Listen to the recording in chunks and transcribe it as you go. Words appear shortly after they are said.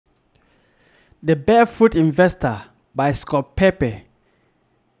The Barefoot Investor by Scott Pape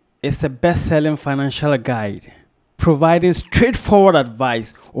is a best-selling financial guide providing straightforward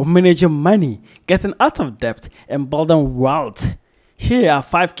advice on managing money, getting out of debt, and building wealth. Here are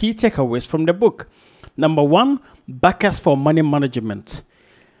 5 key takeaways from the book. Number 1, buckets for money management.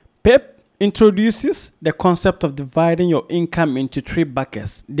 Pape introduces the concept of dividing your income into 3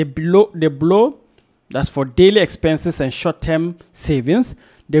 buckets. The below, that's for daily expenses and short-term savings.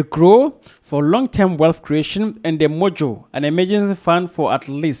 The grow for long-term wealth creation, and the mojo, an emergency fund for at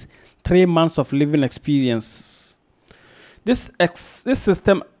least 3 months of living experience. This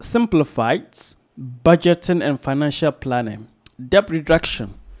system simplifies budgeting and financial planning. Debt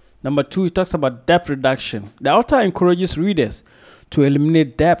reduction. Number 2, it talks about debt reduction. The author encourages readers to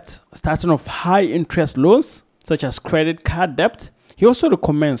eliminate debt, starting off high-interest loans, such as credit card debt. He also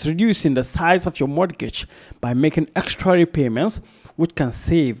recommends reducing the size of your mortgage by making extra repayments, which can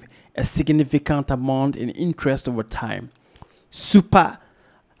save a significant amount in interest over time.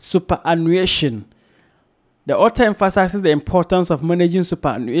 Superannuation. The author emphasizes the importance of managing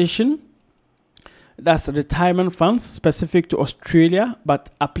superannuation. That's retirement funds specific to Australia, but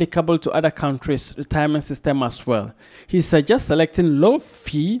applicable to other countries' retirement system as well. He suggests selecting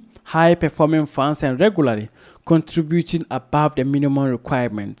low-fee, high-performing funds and regularly contributing above the minimum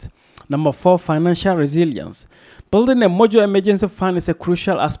requirement. Number 4, financial resilience. Building a modular emergency fund is a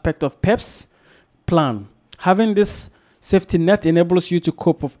crucial aspect of Pape's plan. Having this safety net enables you to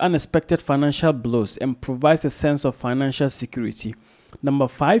cope with unexpected financial blows and provides a sense of financial security. Number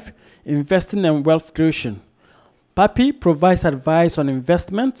 5, investing and wealth creation. Pape provides advice on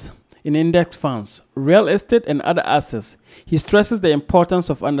investment in index funds, real estate, and other assets. He stresses the importance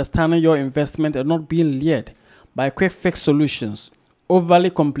of understanding your investment and not being led by quick fix solutions, overly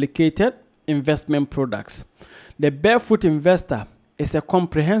complicated investment products. The Barefoot Investor is a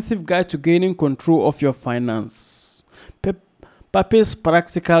comprehensive guide to gaining control of your finance. Pape's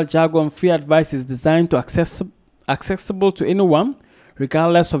practical jargon-free advice is designed to accessible to anyone,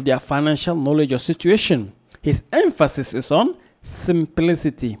 regardless of their financial knowledge or situation. His emphasis is on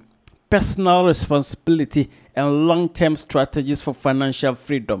simplicity, personal responsibility, and long-term strategies for financial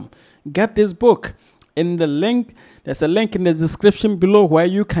freedom. Get this book. There's a link in the description below where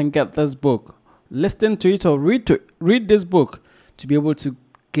you can get this book. Listen to it or read this book to be able to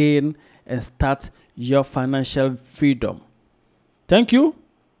gain and start your financial freedom. Thank you.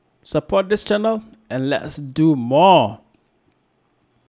 Support this channel and let's do more.